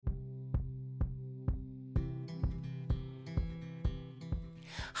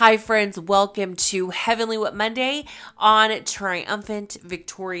Hi, friends. Welcome to Heavenly Whip Monday on Triumphant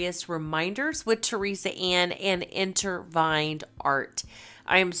Victorious Reminders with Teresa Ann and Intervined Art.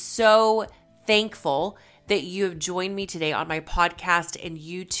 I am so thankful that you have joined me today on my podcast and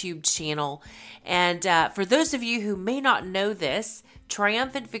YouTube channel. And for those of you who may not know this,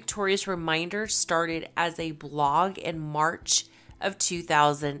 Triumphant Victorious Reminders started as a blog in March of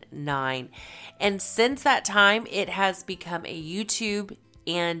 2009. And since that time, it has become a YouTube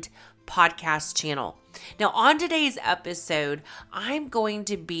and podcast channel. Now, on today's episode, I'm going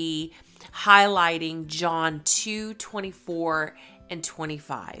to be highlighting John 2:24 and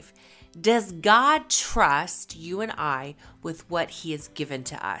 25. Does God trust you and I with what He has given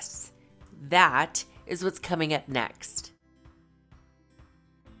to us? That is what's coming up next.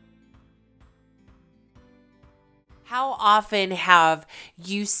 How often have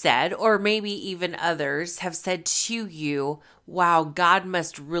you said, or maybe even others have said to you, wow, God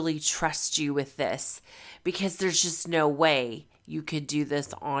must really trust you with this because there's just no way you could do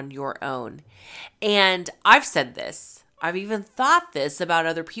this on your own. And I've said this. I've even thought this about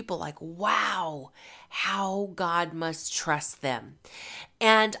other people, like, wow, how God must trust them.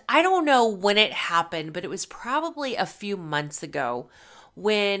 And I don't know when it happened, but it was probably a few months ago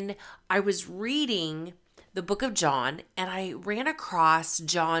when I was reading the book of John, and I ran across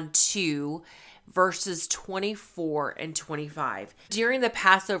John 2, verses 24 and 25. During the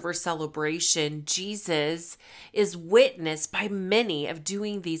Passover celebration, Jesus is witnessed by many of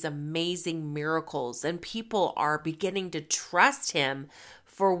doing these amazing miracles, and people are beginning to trust him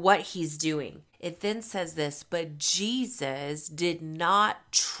for what he's doing. It then says this, but Jesus did not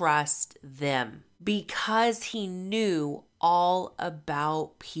trust them because he knew all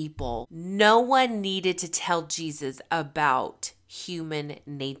about people. No one needed to tell Jesus about human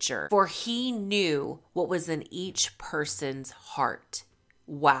nature, for he knew what was in each person's heart.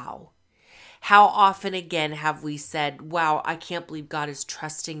 Wow. How often again have we said, wow, I can't believe God is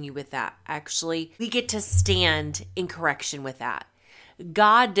trusting you with that. Actually, we get to stand in correction with that.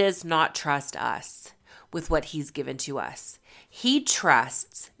 God does not trust us with what he's given to us. He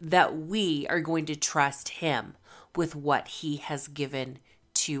trusts that we are going to trust him with what he has given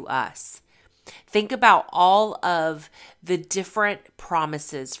to us. Think about all of the different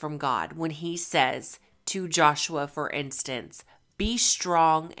promises from God when he says to Joshua, for instance, be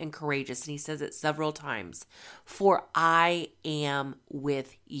strong and courageous. And he says it several times, for I am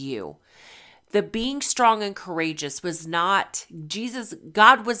with you. The being strong and courageous was not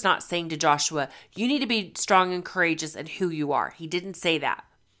God was not saying to Joshua, you need to be strong and courageous in who you are. He didn't say that.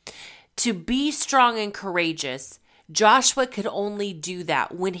 To be strong and courageous, Joshua could only do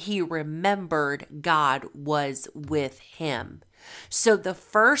that when he remembered God was with him. So the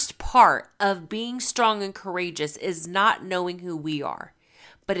first part of being strong and courageous is not knowing who we are,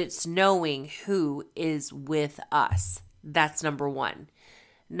 but it's knowing who is with us. That's number one.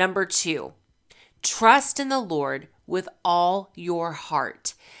 Number two, trust in the Lord with all your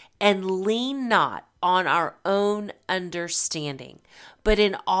heart and lean not on our own understanding, but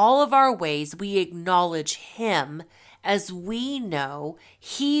in all of our ways we acknowledge him, as we know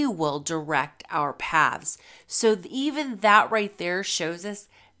he will direct our paths. So even that right there shows us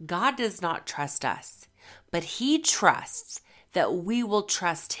God does not trust us, but he trusts that we will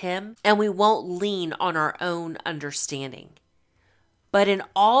trust him and we won't lean on our own understanding. But in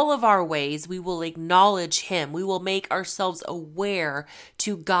all of our ways, we will acknowledge him. We will make ourselves aware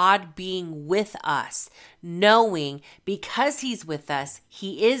to God being with us, knowing because he's with us,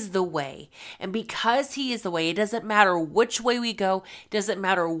 he is the way. And because he is the way, it doesn't matter which way we go, it doesn't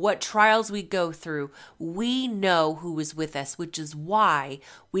matter what trials we go through, we know who is with us, which is why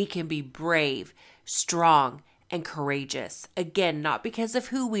we can be brave, strong, and courageous. Again, not because of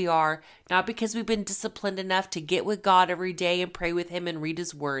who we are, not because we've been disciplined enough to get with God every day and pray with him and read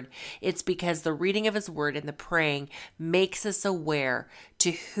his word. It's because the reading of his word and the praying makes us aware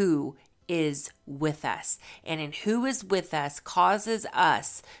to who is with us. And in who is with us causes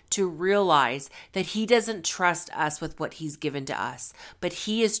us to realize that he doesn't trust us with what he's given to us, but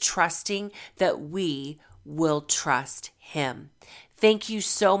he is trusting that we will trust him. Thank you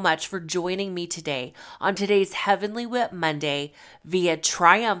so much for joining me today on today's Heavenly Whip Monday via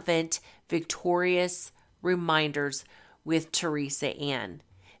Triumphant Victorious Reminders with Teresa Ann.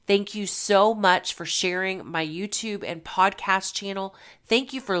 Thank you so much for sharing my YouTube and podcast channel.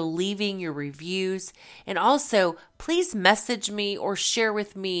 Thank you for leaving your reviews. And also, please message me or share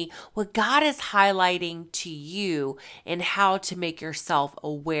with me what God is highlighting to you and how to make yourself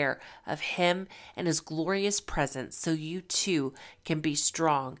aware of him and his glorious presence so you too can be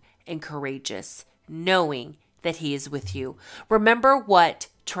strong and courageous, knowing that He is with you. Remember what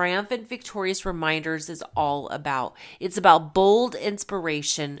Triumphant Victorious Reminders is all about. It's about bold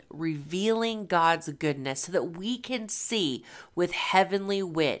inspiration, revealing God's goodness so that we can see with heavenly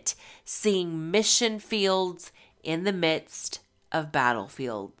wit, seeing mission fields in the midst of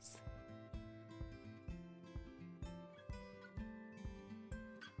battlefields.